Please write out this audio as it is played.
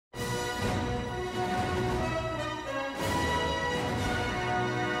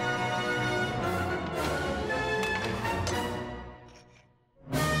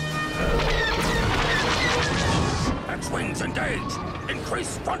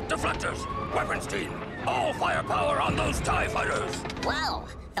front deflectors! Weapons team, all firepower on those TIE fighters! Whoa!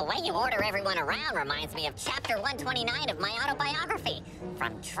 The way you order everyone around reminds me of chapter 129 of my autobiography.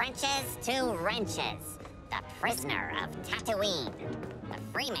 From trenches to wrenches. The prisoner of Tatooine. The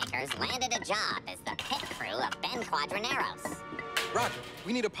Freemakers landed a job as the pit crew of Ben Quadraneros. Roger,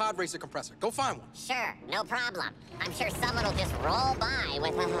 we need a pod racer compressor. Go find one. Sure, no problem. I'm sure someone will just roll by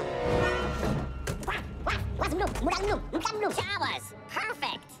with a... Jawas!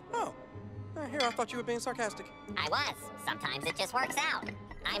 Perfect! Oh, here, I thought you were being sarcastic. I was. Sometimes it just works out.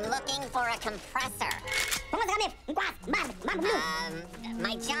 I'm looking for a compressor.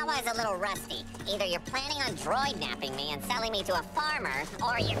 My Jawa is a little rusty. Either you're planning on droid napping me and selling me to a farmer,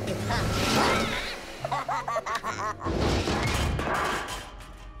 or you're...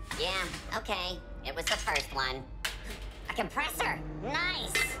 Yeah, okay. It was the first one. A compressor!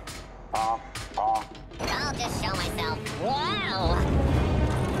 Nice! I'll just show myself. Wow!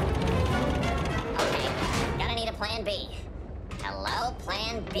 Okay, gonna need a plan B. Hello,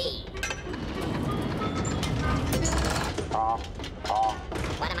 plan B.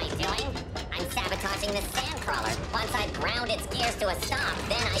 What am I doing? I'm sabotaging the sandcrawler. Once I've ground its gears to a stop,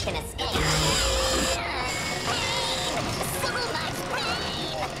 then I can escape. Pain! So much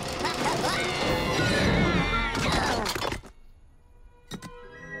pain!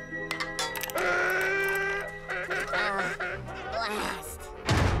 Blast!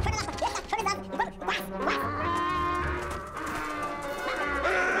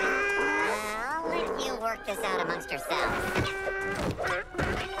 I'll let you work this out amongst yourselves.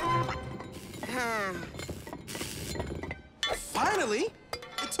 Finally!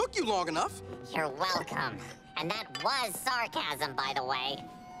 It took you long enough. You're welcome. And that was sarcasm, by the way.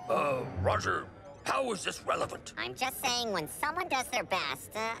 Roger, how is this relevant? I'm just saying when someone does their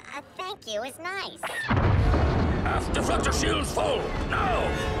best, a thank you is nice. Aft deflector shields full, now!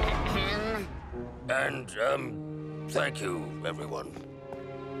 Ahem. And, thank you, everyone.